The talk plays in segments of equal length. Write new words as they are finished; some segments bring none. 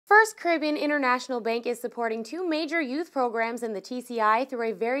First Caribbean International Bank is supporting two major youth programs in the TCI through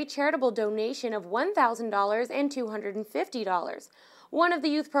a very charitable donation of $1,000 and $250. One of the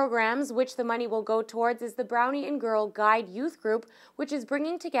youth programs, which the money will go towards, is the Brownie and Girl Guide Youth Group, which is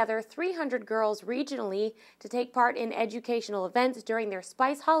bringing together 300 girls regionally to take part in educational events during their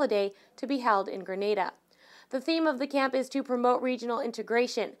Spice Holiday to be held in Grenada. The theme of the camp is to promote regional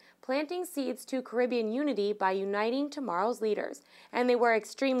integration, planting seeds to Caribbean unity by uniting tomorrow's leaders, and they were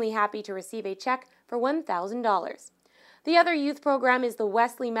extremely happy to receive a check for $1,000. The other youth program is the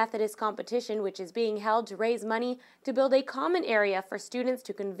Wesley Methodist Competition, which is being held to raise money to build a common area for students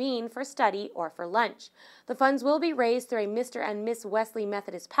to convene for study or for lunch. The funds will be raised through a Mr. and Miss Wesley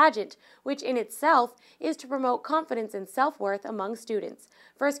Methodist pageant, which in itself is to promote confidence and self-worth among students.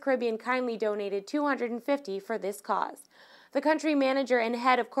 First Caribbean kindly donated $250 for this cause. The country manager and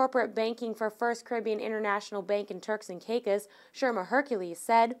head of corporate banking for First Caribbean International Bank in Turks and Caicos, Sherma Hercules,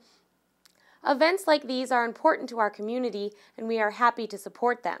 said, "Events like these are important to our community, and we are happy to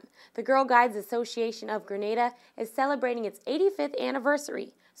support them. The Girl Guides Association of Grenada is celebrating its 85th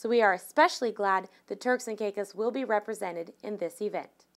anniversary, so we are especially glad that Turks and Caicos will be represented in this event."